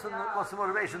what's the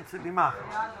motivation to be mach?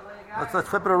 Let's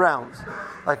flip it around.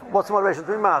 Like, what's the motivation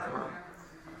to be mach?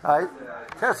 Right?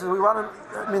 Yes, we want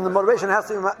to. I mean, the motivation has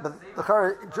to be, but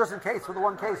just in case, for the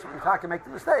one case where you can make the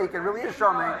mistake, it really is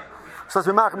showing. So let's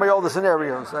be mach by all the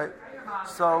scenarios, right?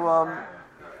 So,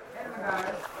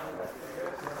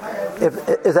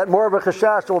 is that more of a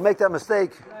chashash that will make that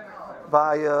mistake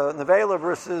by Nevela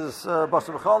versus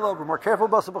Basa B'Cholav, or more careful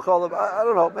Basa B'Cholav? I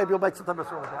don't know. Maybe you'll make some time with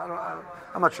that.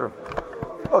 I'm not sure.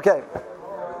 Okay.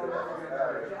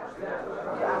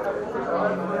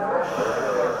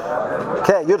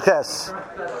 Okay, Yud Ches.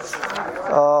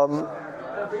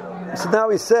 So now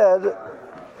he said,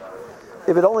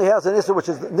 if it only has an issue which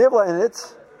is nivla in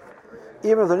it,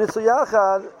 even if the nitzul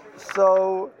yachad,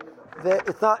 so that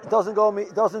it doesn't go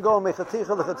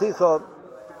mechaticha lechaticha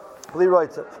li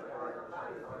roitzev.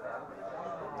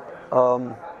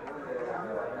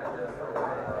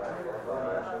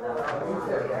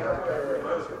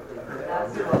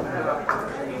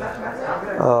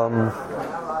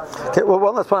 Okay, well,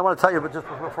 one last point I want to tell you, but just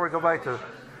before we go back to,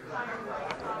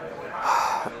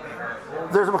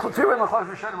 there's a Mechutira and Mechutira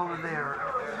Rishonim over there.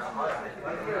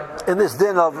 In this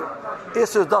din of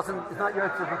Isser it's not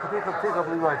Yotzev, but Katicha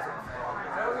Bli Roitzev.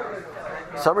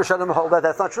 Some Rishonim hold that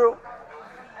that's not true.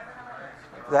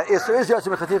 That Isser is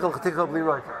Yotzev, Katicha Bli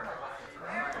Roitzev.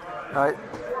 Right,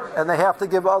 and they have to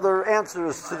give other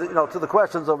answers to the to the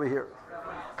questions over here.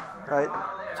 Right,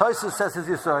 Tosfos says his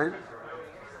Yisrael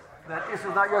that Isser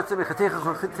is not Yotzev,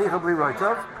 Katicha Bli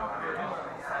Roitzev.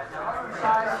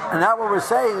 And now what we're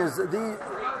saying is that the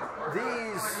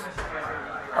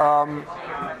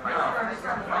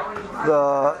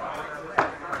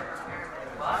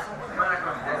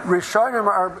Rishonim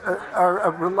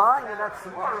are relying on that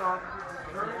Svara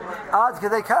ad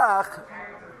kedei kach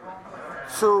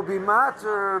to be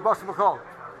matter Basa B'Chol.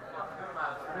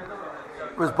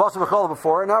 It was Basa B'Chol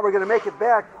before, and now we're going to make it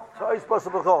back to Ois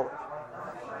Basa B'Chol.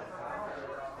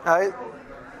 Right?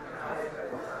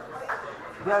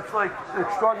 That's like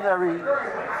extraordinary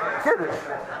kiddush.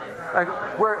 Like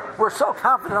we're so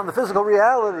confident on the physical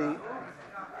reality,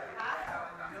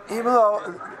 even though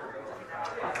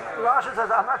Rashi says,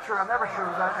 I'm not sure, I'm never sure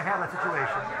that I have that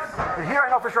situation. And here I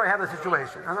know for sure I have that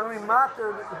situation. And then we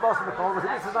matter the Basa B'Chol, but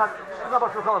this is not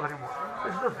Basa B'Chol anymore.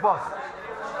 This is just Basa.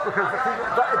 Because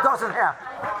it doesn't happen.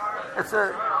 It's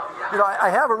I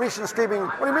have a Rishon screaming,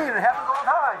 what do you mean? It happens all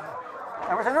the time.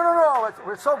 And we're saying, no,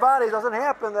 we're so bad it doesn't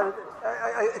happen that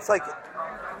it's like,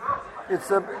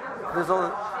 there's a...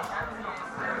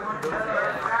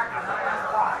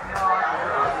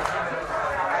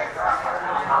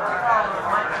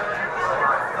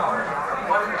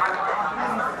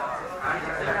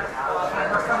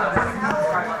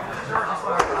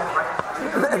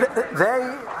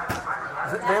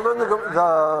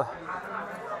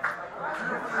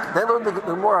 They learn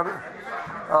the more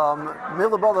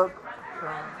Milabala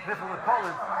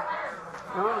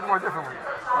they learn it more differently.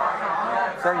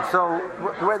 Saying so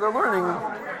the way they're learning,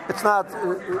 it's not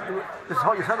this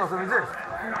whole Yisrael doesn't exist.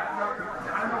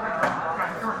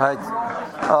 Right.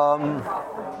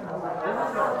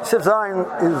 Siv Zayin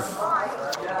is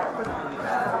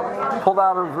pulled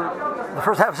out of the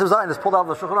first half of Siv Zayin is pulled out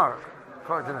of the Shulchan Aruch,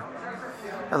 according to them,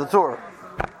 and the Torah.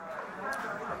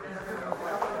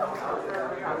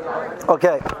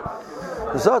 Okay.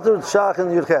 Zoter Shach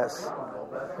and Yudches.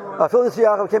 I feel this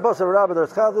Yaakov came post a rabbi.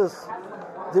 There's Chadis,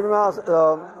 Divrei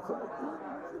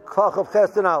Klach of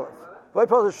Ches and Aleph. Why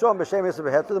post a Shom b'Shem Yisrael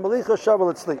b'Het to the Melicha Shabbal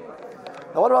at sleep.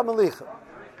 Now what about Melicha?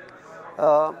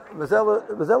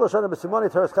 Mazel Shana b'Simoni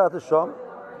Teres Chadis Shom.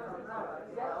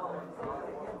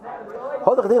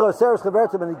 Hodach Dicho Seres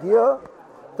Chaverta b'Nigia.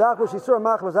 Daku Shisur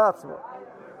Mach Mazatzma.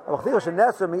 Avach Dicho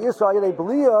Sheneser miYisrael Yidei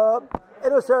B'Liya.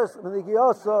 Eno Seres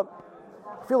b'Nigiyosa.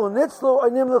 Filu Nitzlu or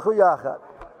Nimlechu Yachad.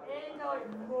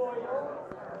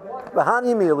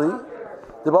 Bahani Mili,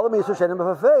 the Bala Misra Shenim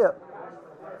Bafafeya.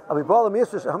 Abi Bala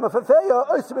Misra Shenim Bafafeya,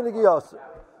 Oisibin Giyasa.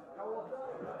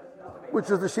 Which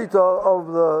is the Shita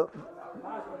of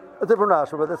a different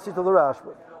Rashba, but that's Shita of the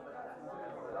Rashba.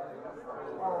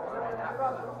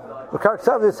 The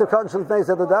Karksav is subconscious things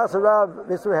that the Das Rav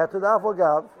Misra had to the Afal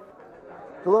Gav,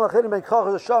 the Lumachinim Ben Koch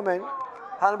of the Shaman,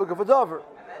 Hanabuk of a Dover.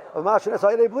 Of Mashin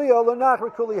Esayde Bliya, Lunach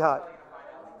Rikuli Hai.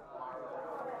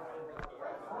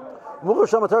 Mughal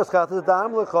Shamatar Schat is a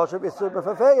dam, Lekoshev, Isur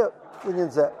Bafafeya, Indian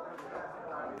Zet.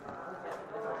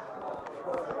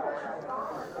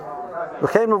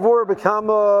 Became a war, become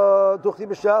Duchti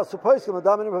Bishal, Supoiskim, a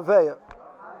dam in Bafafeya.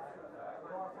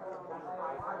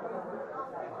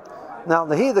 Now,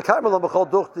 the Karmel of Bechol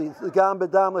Duchti, the Gam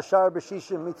Bedam, Lashar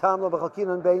Beshishim, Mitam, Bechalkin,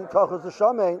 and Bain, Kochos, the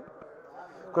Shamain.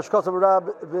 Koshkos of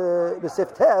Rab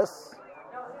Besiftes,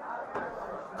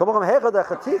 Komacham Hechad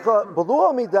Chatika,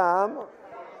 Belua Midam,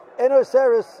 Eno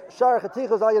Seris, Shar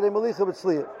Chatikas Ayade Melicha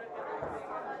B'Tzliya.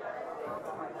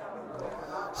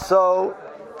 So,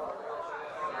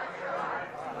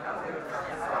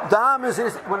 Dam is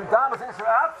when Dam is Isra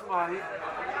Atzmai,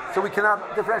 so we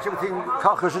cannot differentiate between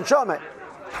Kochos and Shomei.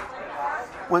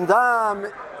 When Dam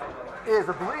is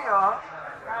a B'liya,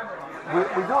 we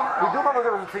do know the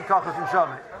difference between Kochos and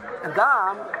Shomei. And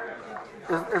Dam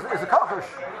is a Kochosh.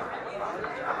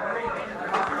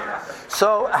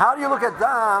 So how do you look at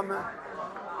Dam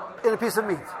in a piece of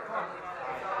meat?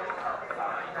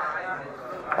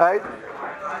 Right?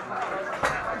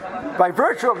 By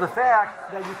virtue of the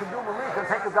fact that you can do Malik and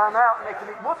take the Dam out and make the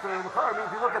meat mutter, the Torah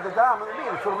means you look at the Dam and the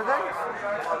meat, it's sort of things.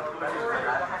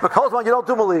 Because when you don't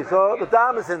do Malik, so the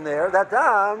Dam is in there, that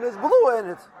Dam is blue in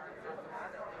it.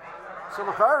 So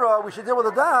l'chara, we should deal with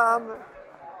the dam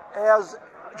as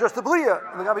just the bliya.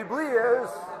 And the gabi bliya is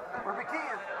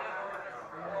Rabbikian.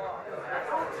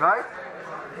 Right?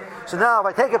 So now, if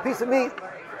I take a piece of meat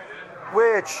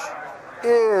which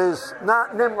is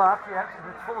not nimlach yet,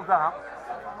 it's full of dam,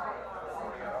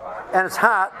 and it's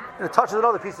hot, and it touches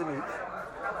another piece of meat,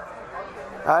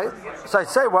 right? So I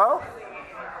say, well,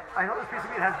 I know this piece of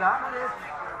meat has dam in it,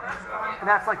 and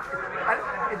that's like,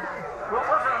 it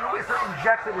wasn't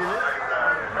injected in it.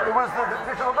 It was the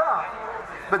additional dam.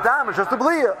 But dam is just a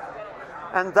bliya.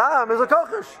 And dam is a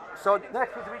kochish. So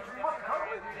next piece of meat should be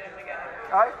totally.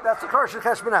 Alright? That's the kochish that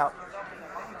has been out.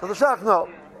 So the shach, no.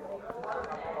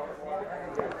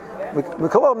 We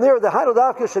come up near the Hainu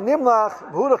Davka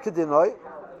Shenimlach B'hurach Kedinoi.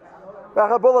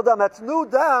 That's new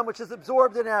dam which is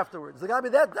absorbed in afterwards. The guy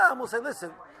with that dam will say,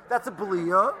 listen, that's a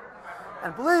B'liya.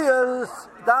 And B'liya's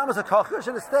dam is a kochush,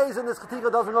 and it stays in this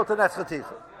chaticha, doesn't go to the next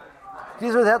chaticha.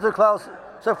 These are the heads of Klaus,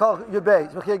 Chef Kal Yubei,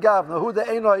 Mechir Gavna, who the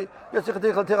Einoi, Yotzi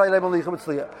chaticha, Tirei Leim Alichim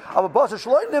Etzliya. Aber Bosa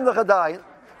Shloim the Chadayin,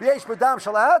 V'yesh B'dam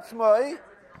Shal Atzmoi,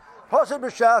 Posher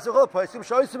B'shas, Echol Poisim,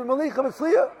 Shoysim Alichim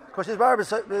Etzliya, because she's bar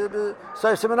B'Seif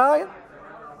Seminayin.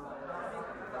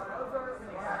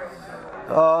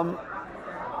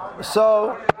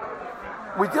 So,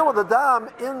 we deal with the dam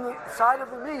inside of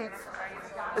the meat.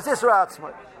 It's Isra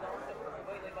Atzmai.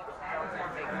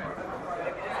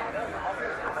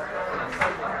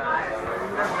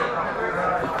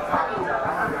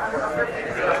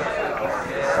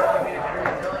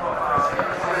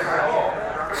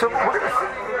 So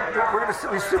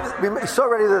we saw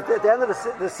already that at the end of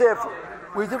the Sif,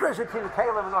 we differentiate between the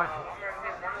Kalim and Oichel.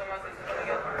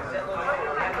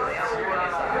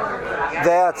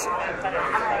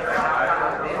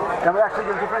 And we're actually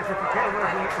going to differentiate between Kalim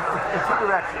in two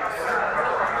directions.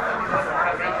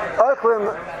 Oichlim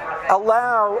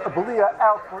allow a B'liya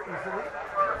out more easily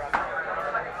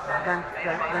than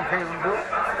Kalim do.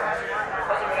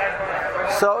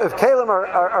 So if Kalim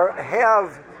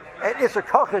have an Isser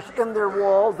Kochish in their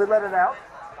walls, they let it out,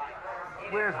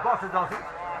 whereas Bosser doesn't.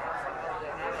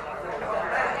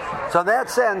 So in that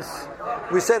sense,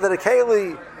 we say that a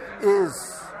Keli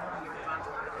is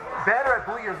better at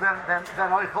B'liyas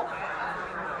than Oichel.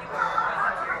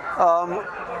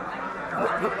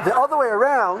 The other way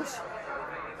around,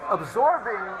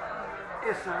 absorbing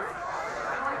Isser,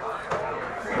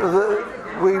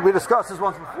 we discussed this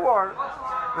once before,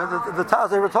 the Taz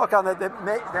they were talking on that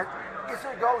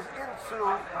Isser goes into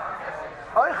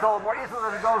Oichel more easily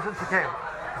than it goes into Kalim.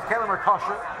 Kalim are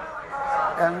kosher,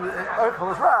 and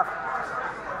Oichel is raf.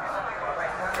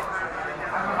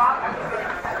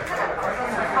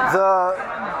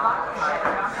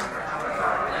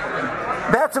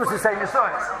 That's what you're saying, you saw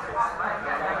it.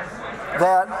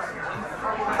 That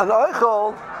an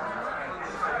Oichel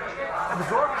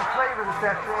absorbing flavors, etc.,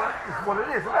 is what it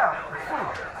is about. It's food.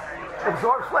 It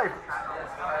absorbs flavors.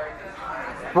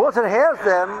 But once it has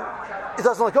them, it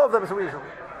doesn't let go of them so easily.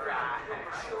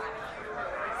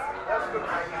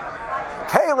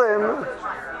 Kalim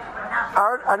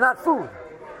are not food.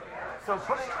 So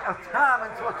putting a tam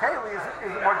into a keli is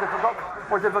a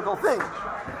more difficult thing.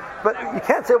 But you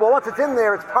can't say, well, once it's in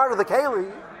there, it's part of the keli.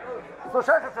 It's no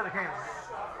shaykhs in a keli.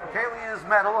 The keli is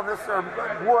metal, and this is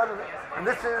wood, and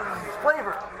this is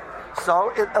flavor.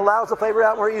 So it allows the flavor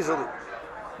out more easily.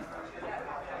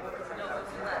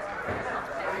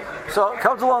 So it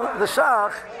comes along the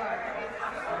Shach.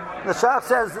 The Shach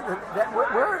says that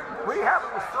we have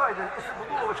a story that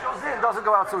Isser which goes in doesn't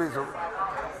go out so easily.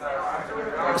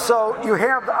 So you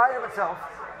have the item itself,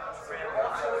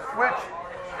 which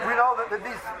we know that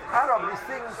these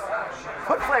things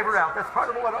put flavor out. That's part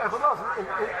of what it does.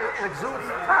 It exudes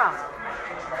time.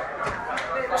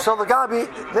 So the gabi,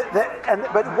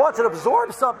 but once it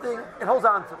absorbs something, it holds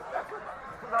on to it. That's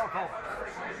what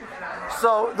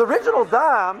so the original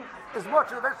dam, as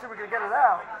much as eventually we're going to get it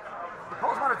out,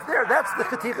 because when it's there, that's the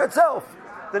chaticha itself.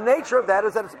 The nature of that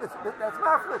is that that's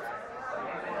maflit.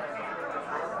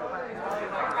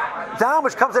 Dam,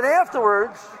 which comes in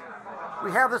afterwards,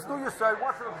 we have this new yisod.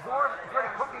 Once it absorbs, it's ready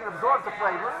cooking and absorbs the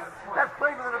flavor. That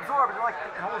flavor that absorbs, it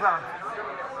holds on.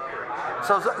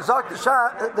 So Zok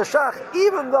the Shach,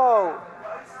 even though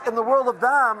in the world of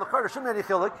dam, the Chayr Shim Yani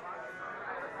Chilik,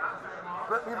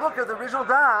 but we look at the original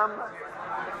dam,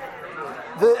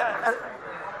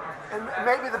 and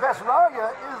maybe the best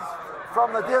raya is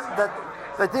from the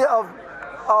idea of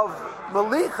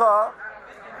Malicha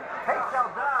takes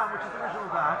out dam, which is the original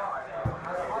dam,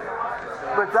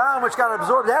 but dam which got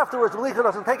absorbed afterwards, Malicha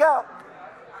doesn't take out.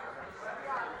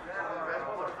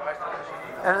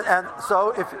 And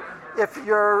so if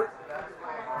you're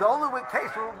the only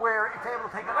case where it's able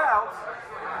to take it out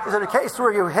is in a case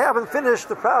where you haven't finished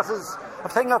the process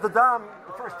of taking out the dam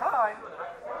the first time.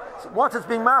 So once it's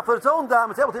being maflet its own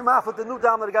dam, it's able to be maflet the new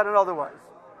dam that it got in otherwise.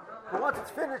 But once it's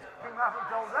finished being maflet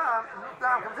its own dam, the new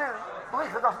dam comes in,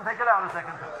 Melissa doesn't take it out a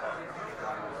second time.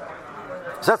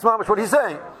 So that's not what he's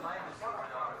saying.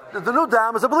 The new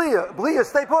dam is a B'liya. B'liya,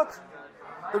 stay put.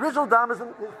 The original dam is the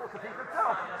Katika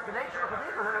itself. The nature of the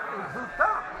Katika is that it exudes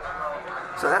dam.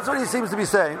 So that's what he seems to be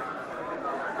saying.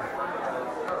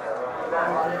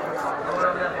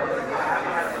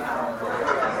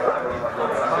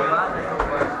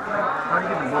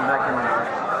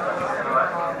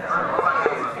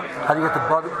 How do you get the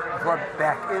blood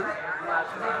back in?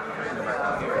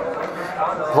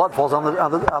 Blood falls on the.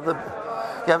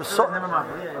 You have so.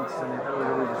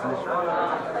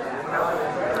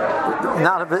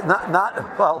 Not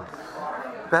well.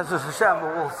 Bezos Hashem,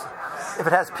 if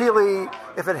it has pili,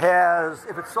 if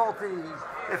it's salty,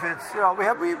 if it's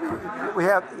we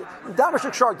have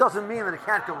Damashik Shar doesn't mean that it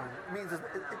can't go in. It means it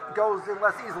goes in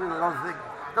less easily than other things.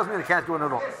 It doesn't mean it can't go in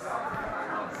at all.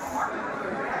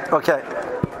 Okay.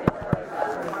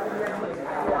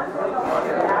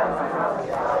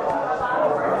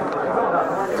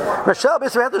 Rachel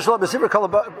B'Sivhat Shalom B'Sivra Kol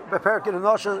B'Perik in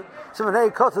Nosha Simonei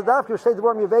Kotz Adavkim Shtei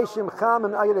Dvorim Yeveshim Cham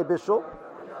and Ayirei Bishul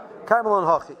Carmel and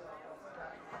Hachi.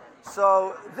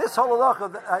 So this whole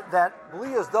halacha that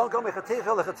bliyas don't go mechaticha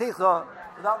lechaticha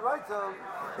without raita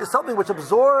is something which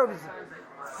absorbs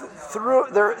through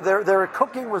their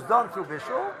cooking was done through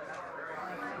bishul,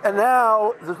 and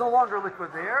now there's no longer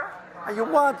liquid there, and you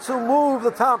want to move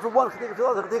the time from one chaticha to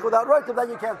another chaticha without raita, then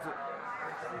you can't do.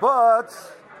 But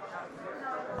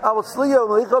I will sliya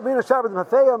melicha b'ina shabbat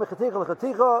mafeya mechaticha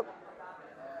lechaticha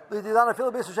lididana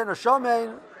filu b'isur shein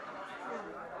hashamein.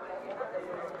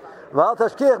 V'al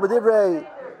tashkich b'divrei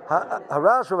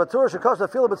harash v'vatur shekosh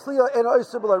lefila b'tzliya en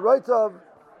oisu b'la roitav.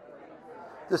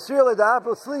 The srila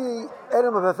da'afil tzliya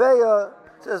enem v'afeya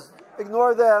says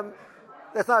ignore them.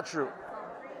 That's not true.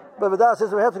 But v'das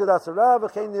says we have to get das harav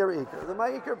v'chein near ikar. The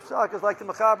ma'ikar psak is like the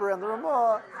Mechaber and the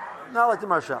Ramah, not like the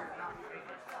Marshal.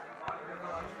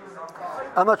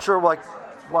 I'm not sure why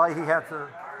he had to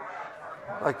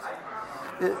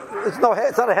it's not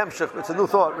a hemshich. It's a new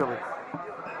thought really.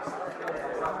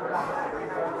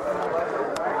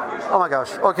 Oh my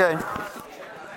gosh. Okay.